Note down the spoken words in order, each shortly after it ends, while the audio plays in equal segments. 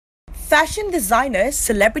fashion designer,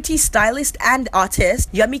 celebrity stylist and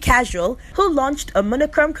artist YOMI Casual, who launched a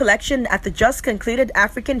monochrome collection at the just concluded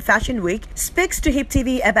African Fashion Week, speaks to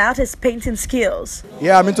HipTv about his painting skills.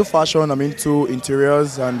 Yeah, I'm into fashion, I'm into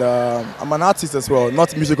interiors, and I'm an artist as well,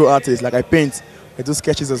 not musical artist. Like I paint, I do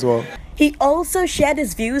sketches as well. He also shared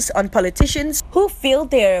his views on politicians who feel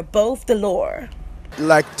they're above the law.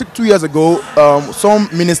 Like 2 years ago, some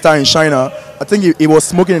minister in China, I think he was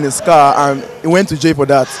smoking in his car and he went to jail for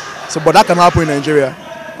that. So, but that can happen in Nigeria.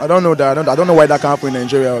 I don't know that. I don't know why that can happen in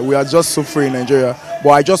Nigeria. We are just so free in Nigeria.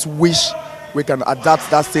 But I just wish we can adapt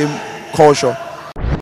that same culture.